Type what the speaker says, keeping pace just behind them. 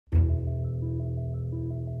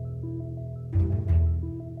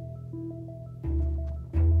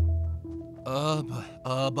Oh boy,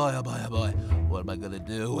 oh boy, oh boy, oh boy. What am I gonna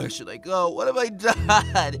do? Where should I go? What have I done?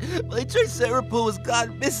 My Tricera has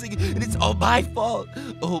gone missing, and it's all my fault.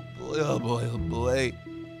 Oh boy, oh boy, oh boy.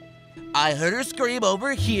 I heard her scream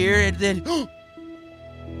over here, and then...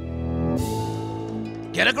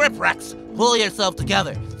 Get a grip, Rex. Pull yourself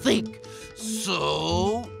together. Think.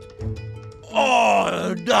 So...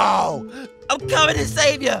 Oh no! I'm coming to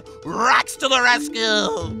save you! Rex to the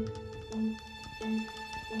rescue!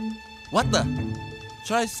 What the?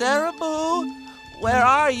 Tricera, where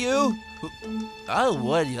are you? I'll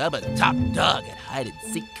warn you, I'm a top dog at hide and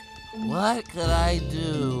seek. What could I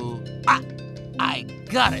do? Ah, I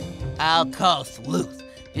got it. I'll call Sleuth.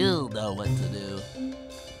 He'll know what to do.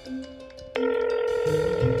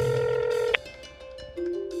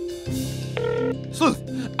 Sleuth,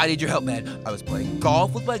 I need your help, man. I was playing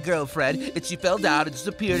golf with my girlfriend, and she fell down and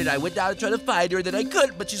disappeared, and I went down to try to find her, and then I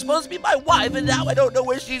couldn't, but she's supposed to be my wife, and now I don't know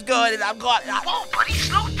where she's going, and I'm gone. Whoa, buddy,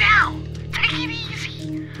 slow down. Take it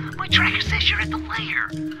easy. My tracker says you're at the lair.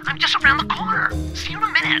 I'm just around the corner. See you in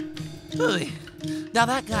a minute. Hey, now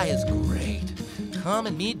that guy is great.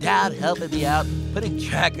 Calming me down, helping me out, putting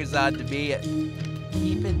trackers onto me, and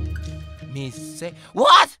keeping me safe.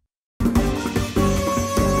 What?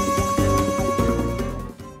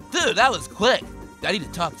 Dude, that was quick. I need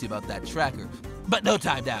to talk to you about that tracker, but no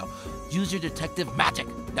time now. Use your detective magic.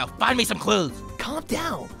 Now find me some clues. Calm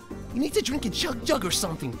down. You need to drink a jug or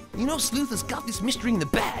something. You know Sleuth has got this mystery in the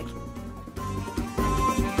bag.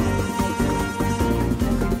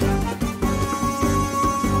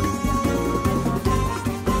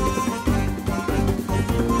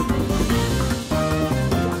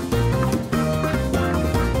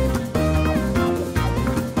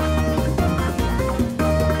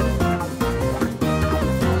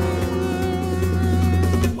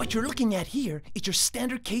 What you're looking at here is your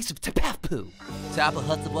standard case of tap poo. Tapple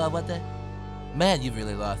Hutzablah, what the? Man, you've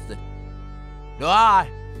really lost it. Noah,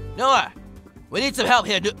 we need some help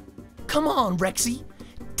here. Come on, Rexy.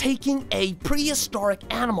 Taking a prehistoric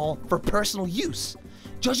animal for personal use.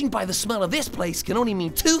 Judging by the smell of this place can only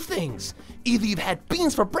mean two things. Either you've had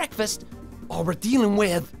beans for breakfast, or we're dealing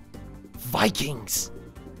with Vikings.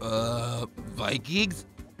 Vikings?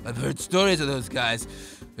 I've heard stories of those guys.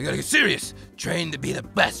 We gotta get serious. Trained to be the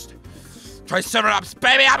best. Tricera Ops,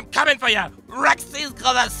 baby, I'm coming for you. Rexy's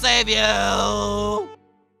gonna save you.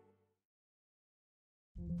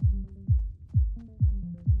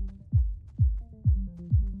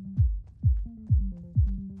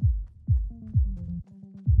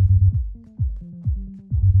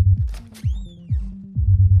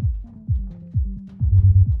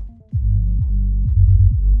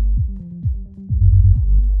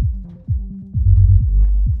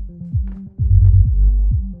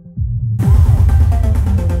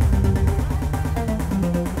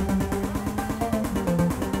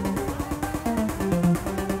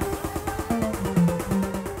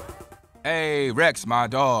 Hey, Rex, my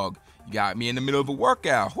dog. You got me in the middle of a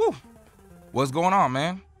workout. Whew. What's going on,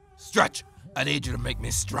 man? Stretch, I need you to make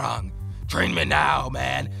me strong. Train me now,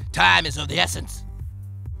 man. Time is of the essence.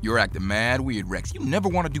 You're acting mad weird, Rex. You never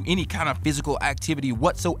want to do any kind of physical activity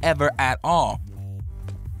whatsoever at all.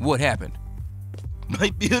 What happened?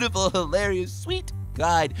 My beautiful, hilarious, sweet,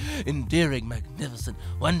 kind, endearing, magnificent,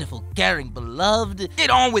 wonderful, caring, beloved. Get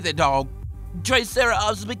on with it, dog. Tricera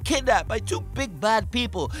Ops has been kidnapped by two big bad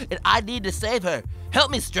people, and I need to save her.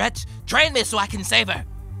 Help me, Stretch. Train me so I can save her.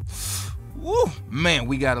 Woo, man,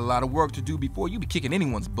 we got a lot of work to do before you be kicking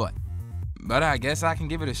anyone's butt. But I guess I can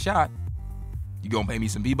give it a shot. You gonna pay me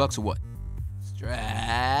some V-Bucks or what?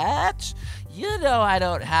 Stretch, you know I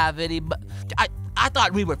don't have any, but I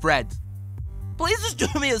thought we were friends. Please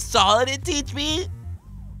just do me a solid and teach me.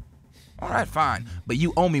 All right, fine, but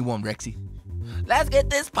you owe me one, Rexy. Let's get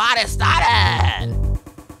this party started!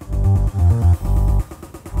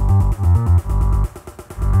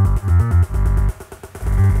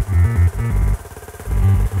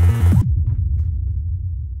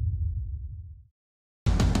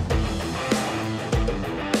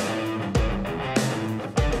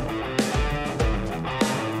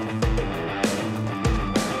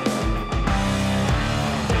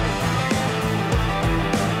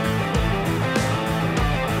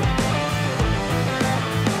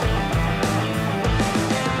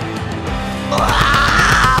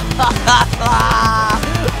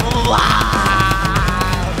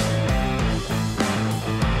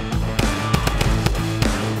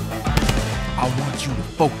 I want you to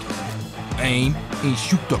focus, aim, and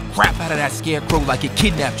shoot the crap out of that scarecrow like it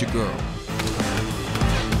kidnapped your girl.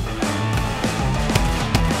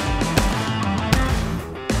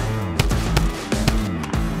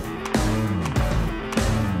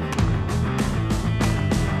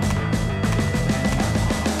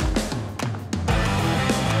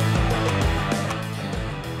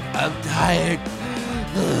 I'm tired.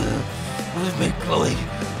 We've been going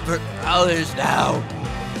for hours now.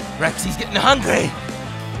 Rexy's getting hungry.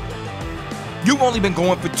 You've only been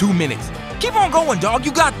going for 2 minutes. Keep on going, dog.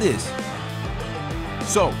 You got this.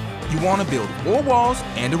 So, you want to build 4 walls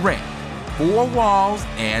and a ramp. 4 walls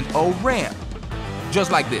and a ramp.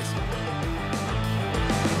 Just like this.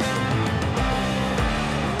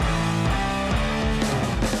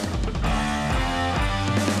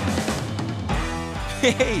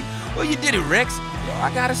 Hey, well, you did it, Rex. Yo,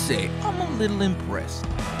 I gotta say, I'm a little impressed.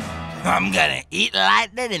 I'm gonna eat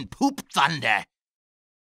lightning and poop thunder.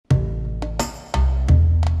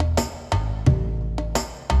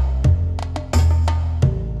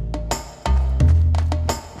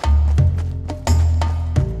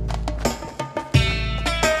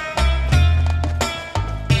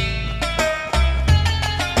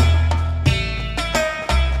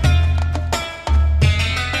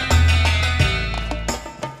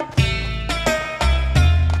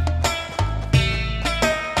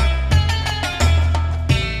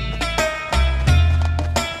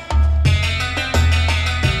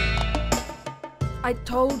 I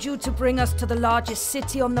told you to bring us to the largest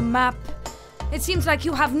city on the map. It seems like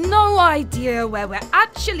you have no idea where we're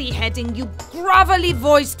actually heading, you gravelly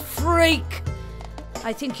voiced freak.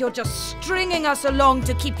 I think you're just stringing us along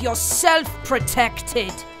to keep yourself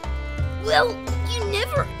protected. Well, you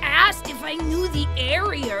never asked if I knew the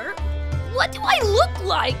area. What do I look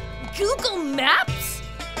like? Google Maps?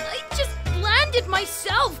 I just landed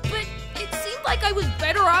myself, but it seemed like I was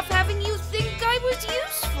better off having you think I was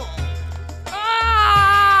useful.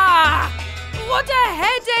 Ah! What a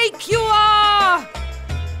headache you are!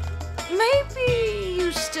 Maybe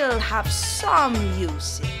you still have some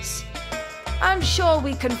uses. I'm sure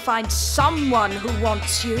we can find someone who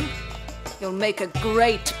wants you. You'll make a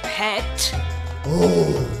great pet.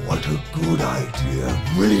 Oh, what a good idea.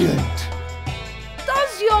 Brilliant.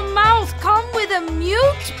 Does your mouth come with a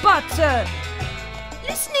mute button?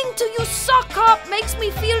 Listening to you suck up makes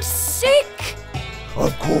me feel sick.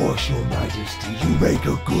 Of course, Your Majesty, you make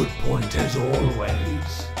a good point as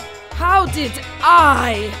always. How did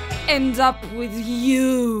I end up with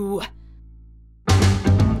you?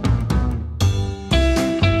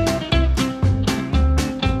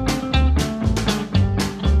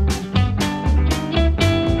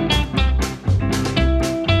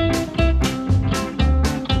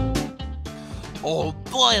 Oh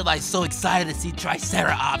boy, am I so excited to see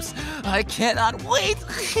Tricera Ops. I cannot wait.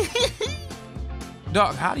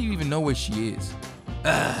 Doc, how do you even know where she is?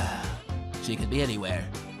 She could be anywhere.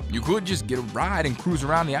 You could just get a ride and cruise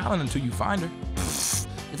around the island until you find her.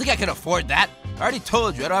 You think I can afford that? I already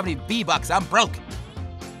told you I don't have any V-Bucks. I'm broke.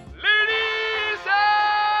 Ladies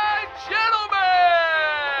and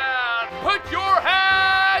gentlemen, put your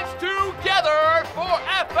hands together for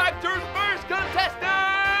F Factor's first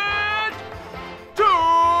contestant,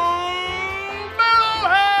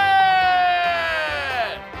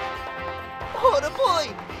 Barrowhead! Oh, the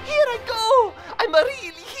boy! Here I go! I'm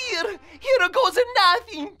really here! Here goes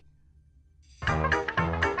nothing!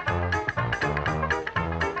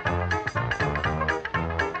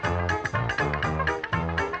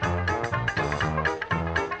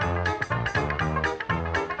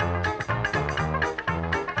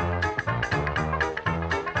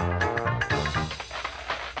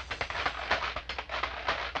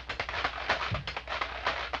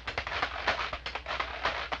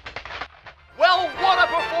 Well, what a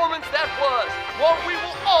performance that was! One we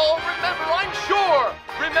will all remember, I'm sure!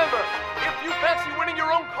 Remember, if you fancy winning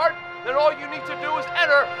your own cart, then all you need to do is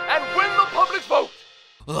enter and win the public's vote!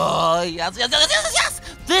 Oh, yes, yes, yes, yes, yes!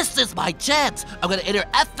 This is my chance! I'm gonna enter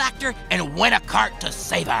F Factor and win a cart to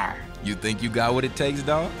save her! You think you got what it takes,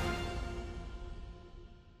 dog?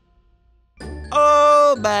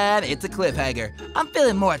 Oh man, it's a cliffhanger. I'm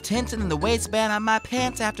feeling more tension than the waistband on my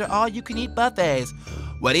pants after all-you-can-eat buffets.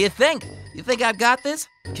 What do you think? You think I've got this?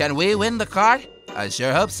 Can we win the cart? I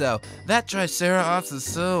sure hope so. That Tricera Ops is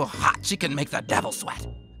so hot she can make the devil sweat.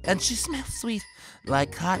 And she smells sweet,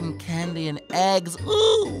 like cotton candy and eggs.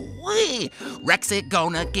 Ooh-wee! Rexy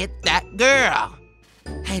gonna get that girl.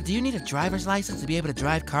 Hey, do you need a driver's license to be able to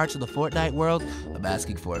drive carts in the Fortnite world? I'm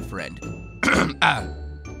asking for a friend.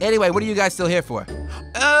 Anyway, what are you guys still here for?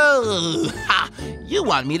 Oh, ha! You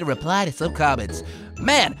want me to reply to some comments.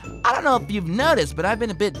 Man, I don't know if you've noticed, but I've been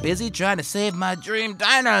a bit busy trying to save my dream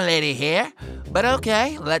diner lady here. But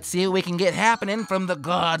okay, let's see what we can get happening from the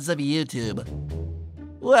gods of YouTube.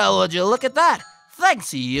 Well, would you look at that? Thanks,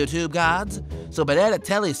 YouTube gods. So Banana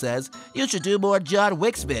Telly says, you should do more John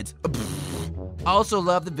Wick's vids. Also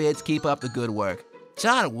love the vids, keep up the good work.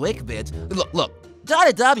 John Wick vids? Look,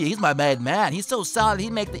 Johnny W, he's my main man. He's so solid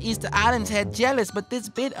he'd make the Easter Islands head jealous, but this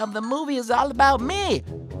bit of the movie is all about me,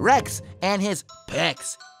 Rex, and his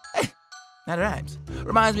pecs. That rhymes.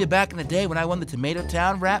 Reminds me of back in the day when I won the Tomato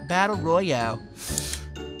Town Rap Battle Royale.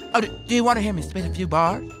 Oh, do you want to hear me spit a few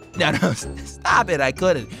bars? No, stop it, I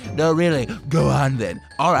couldn't. No, really, go on then.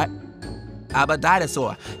 All right. I'm a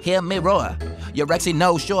dinosaur, hear me roar. Your Rexy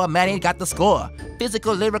knows sure, man, he got the score.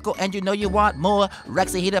 Physical, lyrical, and you know you want more.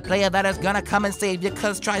 Rexy, he the player that is gonna come and save you,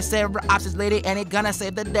 cause Tricera Ops is lady and he gonna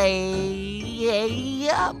save the day.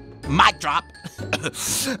 Yeah. Mic drop.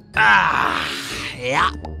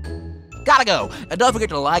 Yeah. Gotta go. And don't forget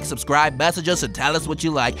to like, subscribe, message us, and tell us what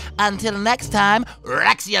you like. Until next time,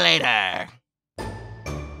 Rex you later.